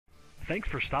Thanks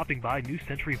for stopping by New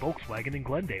Century Volkswagen in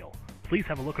Glendale. Please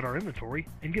have a look at our inventory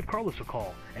and give Carlos a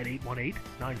call at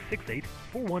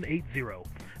 818-968-4180.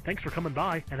 Thanks for coming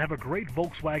by and have a great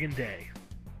Volkswagen day.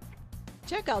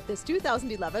 Check out this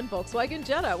 2011 Volkswagen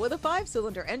Jetta with a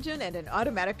 5-cylinder engine and an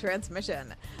automatic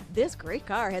transmission. This great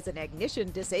car has an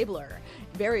ignition disabler,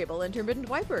 variable intermittent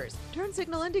wipers, turn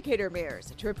signal indicator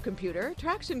mirrors, trip computer,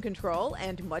 traction control,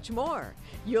 and much more.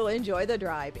 You'll enjoy the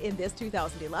drive in this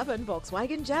 2011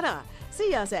 Volkswagen Jetta.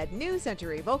 See us at New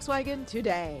Century Volkswagen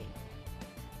today.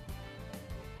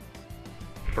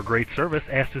 For great service,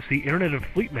 ask to see Internet and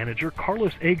Fleet Manager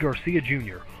Carlos A. Garcia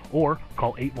Jr. or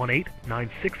call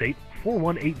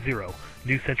 818-968-4180.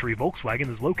 New Century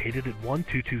Volkswagen is located at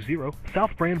 1220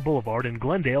 South Brand Boulevard in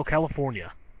Glendale,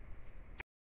 California.